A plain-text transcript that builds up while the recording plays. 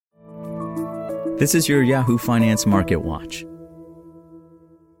This is your Yahoo Finance Market Watch.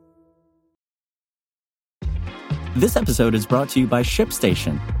 This episode is brought to you by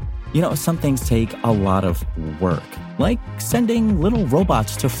ShipStation. You know, some things take a lot of work, like sending little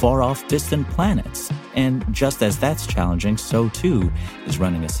robots to far-off distant planets. And just as that's challenging, so too is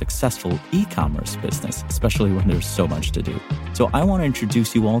running a successful e-commerce business, especially when there's so much to do. So I want to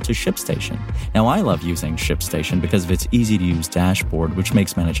introduce you all to ShipStation. Now, I love using ShipStation because of its easy-to-use dashboard, which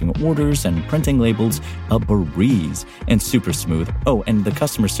makes managing orders and printing labels a breeze and super smooth. Oh, and the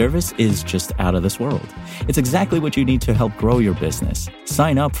customer service is just out of this world. It's exactly what you need to help grow your business.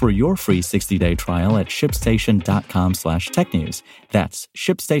 Sign up for your free 60-day trial at shipstation.com/technews. That's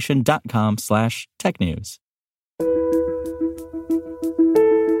shipstation.com/technews.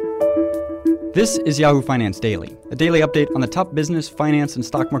 This is Yahoo Finance Daily, a daily update on the top business, finance, and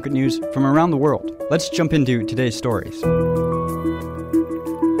stock market news from around the world. Let's jump into today's stories.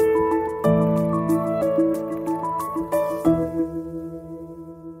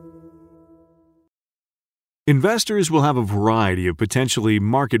 Investors will have a variety of potentially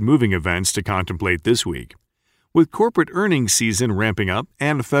market-moving events to contemplate this week. With corporate earnings season ramping up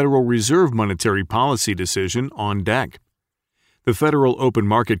and Federal Reserve monetary policy decision on deck. The Federal Open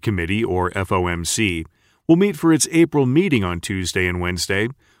Market Committee, or FOMC, will meet for its April meeting on Tuesday and Wednesday,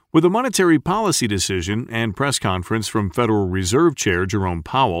 with a monetary policy decision and press conference from Federal Reserve Chair Jerome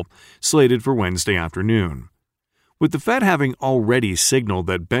Powell slated for Wednesday afternoon. With the Fed having already signaled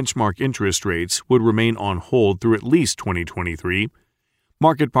that benchmark interest rates would remain on hold through at least 2023,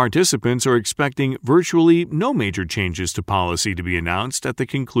 market participants are expecting virtually no major changes to policy to be announced at the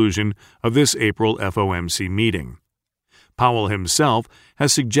conclusion of this April FOMC meeting. Powell himself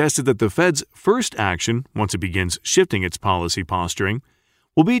has suggested that the Fed's first action, once it begins shifting its policy posturing,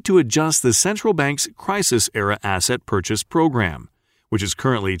 will be to adjust the central bank's crisis-era asset purchase program, which is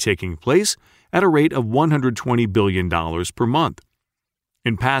currently taking place at a rate of $120 billion per month.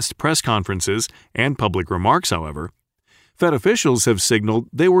 In past press conferences and public remarks, however, Fed officials have signaled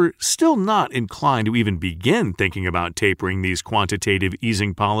they were still not inclined to even begin thinking about tapering these quantitative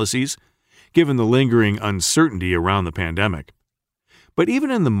easing policies, given the lingering uncertainty around the pandemic. But even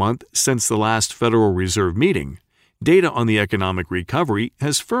in the month since the last Federal Reserve meeting, data on the economic recovery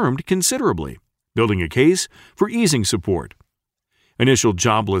has firmed considerably, building a case for easing support. Initial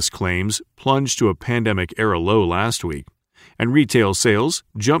jobless claims plunged to a pandemic-era low last week, and retail sales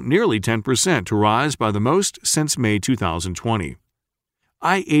jumped nearly 10% to rise by the most since May 2020.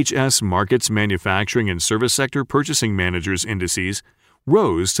 IHS Markit's manufacturing and service sector purchasing managers' indices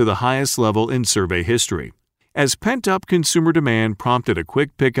rose to the highest level in survey history, as pent-up consumer demand prompted a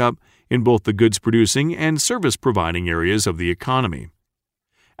quick pickup in both the goods-producing and service-providing areas of the economy.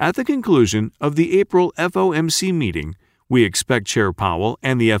 At the conclusion of the April FOMC meeting, we expect Chair Powell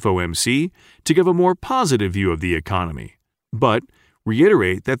and the FOMC to give a more positive view of the economy, but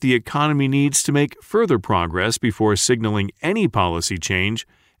reiterate that the economy needs to make further progress before signaling any policy change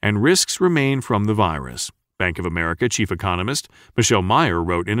and risks remain from the virus, Bank of America chief economist Michelle Meyer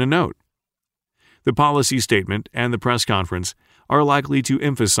wrote in a note. The policy statement and the press conference are likely to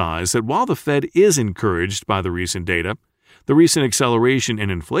emphasize that while the Fed is encouraged by the recent data, the recent acceleration in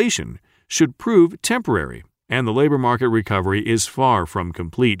inflation should prove temporary, and the labor market recovery is far from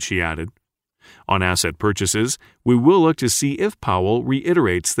complete, she added. On asset purchases, we will look to see if Powell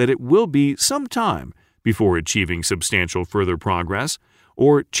reiterates that it will be some time before achieving substantial further progress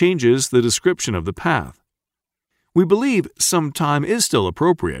or changes the description of the path. We believe some time is still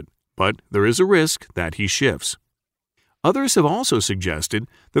appropriate, but there is a risk that he shifts. Others have also suggested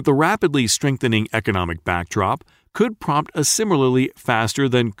that the rapidly strengthening economic backdrop could prompt a similarly faster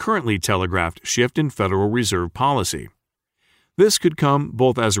than currently telegraphed shift in Federal Reserve policy. This could come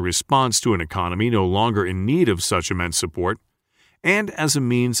both as a response to an economy no longer in need of such immense support, and as a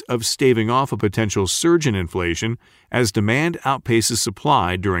means of staving off a potential surge in inflation as demand outpaces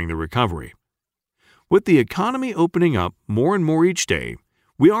supply during the recovery. With the economy opening up more and more each day,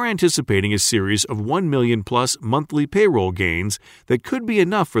 we are anticipating a series of 1 million-plus monthly payroll gains that could be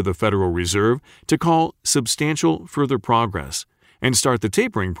enough for the Federal Reserve to call substantial further progress and start the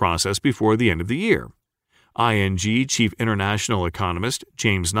tapering process before the end of the year. ING Chief International Economist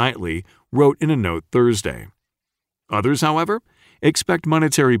James Knightley wrote in a note Thursday. Others, however, expect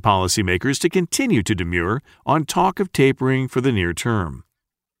monetary policymakers to continue to demur on talk of tapering for the near term.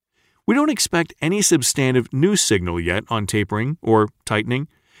 We don't expect any substantive new signal yet on tapering or tightening,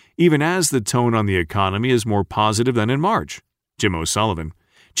 even as the tone on the economy is more positive than in March, Jim O'Sullivan,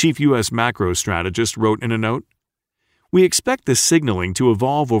 chief U.S. macro strategist, wrote in a note. We expect this signaling to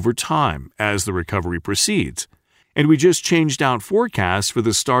evolve over time as the recovery proceeds, And we just changed out forecasts for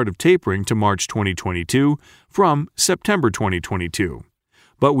the start of tapering to March 2022 from September 2022.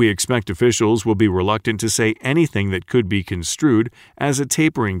 But we expect officials will be reluctant to say anything that could be construed as a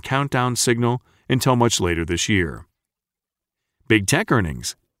tapering countdown signal until much later this year. Big tech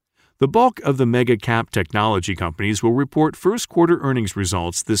earnings. The bulk of the mega-cap technology companies will report first-quarter earnings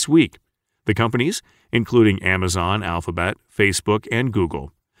results this week. The companies, including Amazon, Alphabet, Facebook, and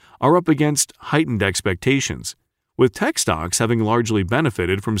Google, are up against heightened expectations, with tech stocks having largely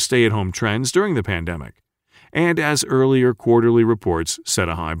benefited from stay-at-home trends during the pandemic, and as earlier quarterly reports set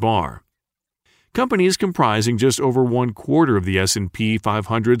a high bar. Companies comprising just over 1/4 of the S&P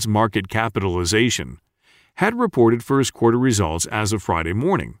 500's market capitalization had reported first-quarter results as of Friday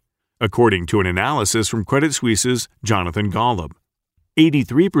morning, according to an analysis from Credit Suisse's Jonathan Golub.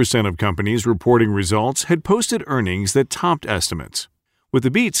 83% of companies reporting results had posted earnings that topped estimates, with the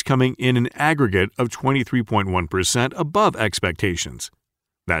beats coming in an aggregate of 23.1% above expectations.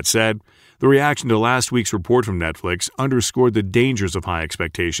 That said, the reaction to last week's report from Netflix underscored the dangers of high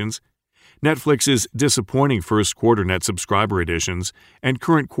expectations. Netflix's disappointing first-quarter net subscriber additions and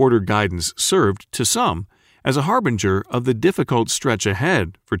current quarter guidance served, to some, as a harbinger of the difficult stretch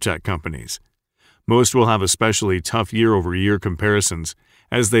ahead for tech companies. Most will have especially tough year-over-year comparisons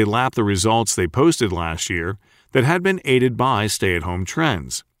as they lap the results they posted last year that had been aided by stay-at-home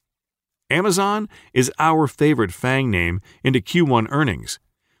trends. Amazon is our favorite FANG name into Q1 earnings.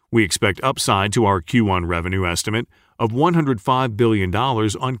 We expect upside to our Q1 revenue estimate of $105 billion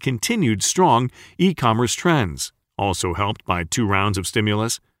on continued strong e-commerce trends, also helped by 2 rounds of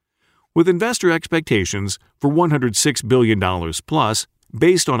stimulus, with investor expectations for $106 billion plus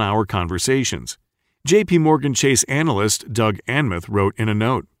based on our conversations. J.P. Morgan Chase analyst Doug Anmuth wrote in a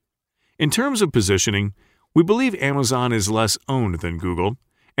note, "In terms of positioning, we believe Amazon is less owned than Google,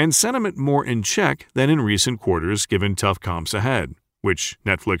 and sentiment more in check than in recent quarters given tough comps ahead, which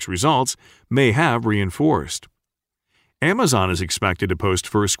Netflix results may have reinforced." Amazon is expected to post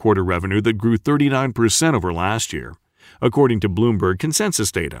first-quarter revenue that grew 39% over last year, according to Bloomberg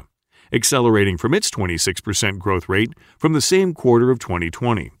consensus data, accelerating from its 26% growth rate from the same quarter of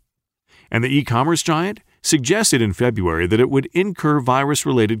 2020. And the e-commerce giant suggested in February that it would incur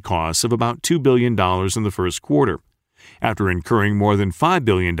virus-related costs of about $2 billion in the first quarter, after incurring more than $5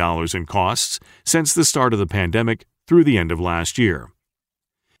 billion in costs since the start of the pandemic through the end of last year.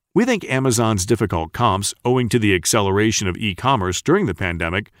 We think Amazon's difficult comps owing to the acceleration of e-commerce during the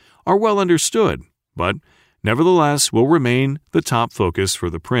pandemic are well understood, but nevertheless will remain the top focus for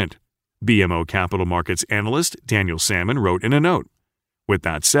the print. BMO Capital Markets analyst Daniel Salmon wrote in a note, "With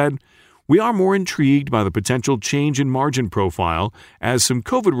that said, we are more intrigued by the potential change in margin profile as some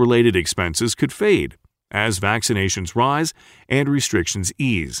COVID-related expenses could fade as vaccinations rise and restrictions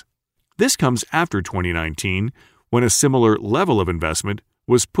ease. This comes after 2019, when a similar level of investment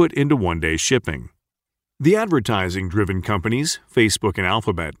was put into one-day shipping." The advertising-driven companies, Facebook and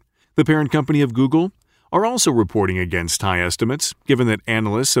Alphabet, the parent company of Google, are also reporting against high estimates, given that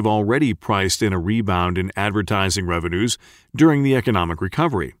analysts have already priced in a rebound in advertising revenues during the economic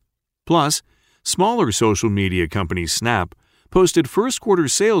recovery. Plus, smaller social media company Snap posted first-quarter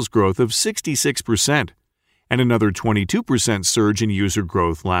sales growth of 66% and another 22% surge in user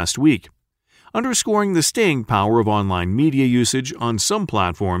growth last week, underscoring the staying power of online media usage on some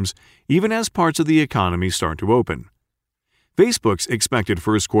platforms even as parts of the economy start to open. Facebook's expected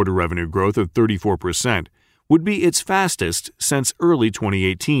first-quarter revenue growth of 34% would be its fastest since early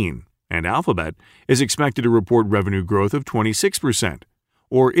 2018, and Alphabet is expected to report revenue growth of 26%,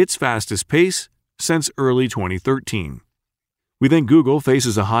 or its fastest pace since early 2013. We think Google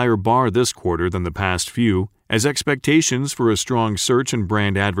faces a higher bar this quarter than the past few, as expectations for a strong search and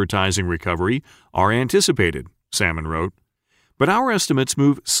brand advertising recovery are anticipated, Salmon wrote. But our estimates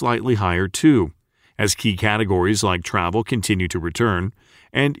move slightly higher too, as key categories like travel continue to return,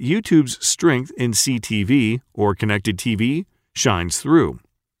 and YouTube's strength in CTV, or connected TV, shines through.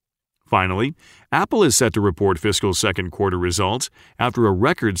 Finally, Apple is set to report fiscal second-quarter results after a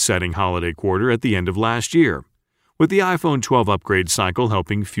record-setting holiday quarter at the end of last year, with the iPhone 12 upgrade cycle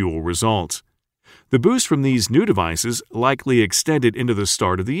helping fuel results. The boost from these new devices likely extended into the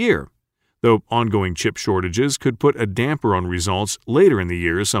start of the year, though ongoing chip shortages could put a damper on results later in the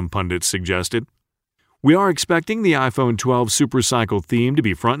year, some pundits suggested. We are expecting the iPhone 12 supercycle theme to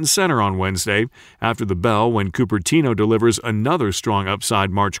be front and center on Wednesday after the bell when Cupertino delivers another strong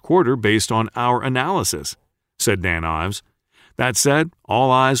upside March quarter based on our analysis, said Dan Ives. That said, all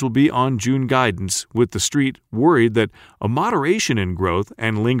eyes will be on June guidance, with the street worried that a moderation in growth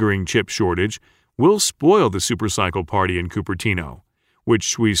and lingering chip shortage will spoil the supercycle party in Cupertino,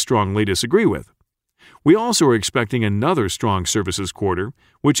 which we strongly disagree with. We also are expecting another strong services quarter,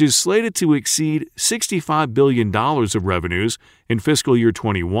 which is slated to exceed $65 billion of revenues in fiscal year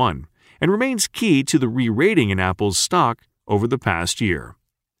 21 and remains key to the re-rating in Apple's stock over the past year.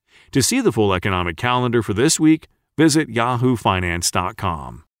 To see the full economic calendar for this week, visit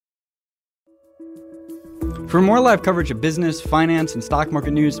yahoofinance.com. For more live coverage of business, finance, and stock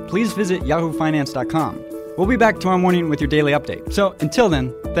market news, please visit yahoofinance.com. We'll be back tomorrow morning with your daily update. So until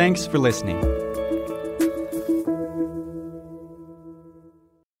then, thanks for listening.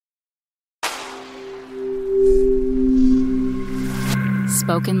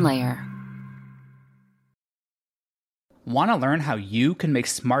 Spoken Layer. Want to learn how you can make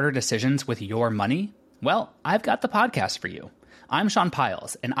smarter decisions with your money? Well, I've got the podcast for you. I'm Sean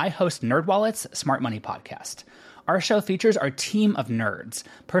Piles, and I host NerdWallet's Smart Money Podcast. Our show features our team of nerds,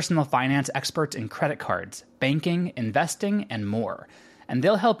 personal finance experts in credit cards, banking, investing, and more. And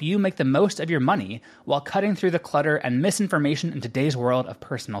they'll help you make the most of your money while cutting through the clutter and misinformation in today's world of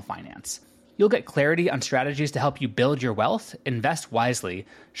personal finance. You'll get clarity on strategies to help you build your wealth, invest wisely,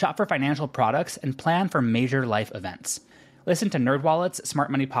 shop for financial products, and plan for major life events. Listen to NerdWallet's Smart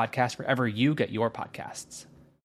Money Podcast wherever you get your podcasts.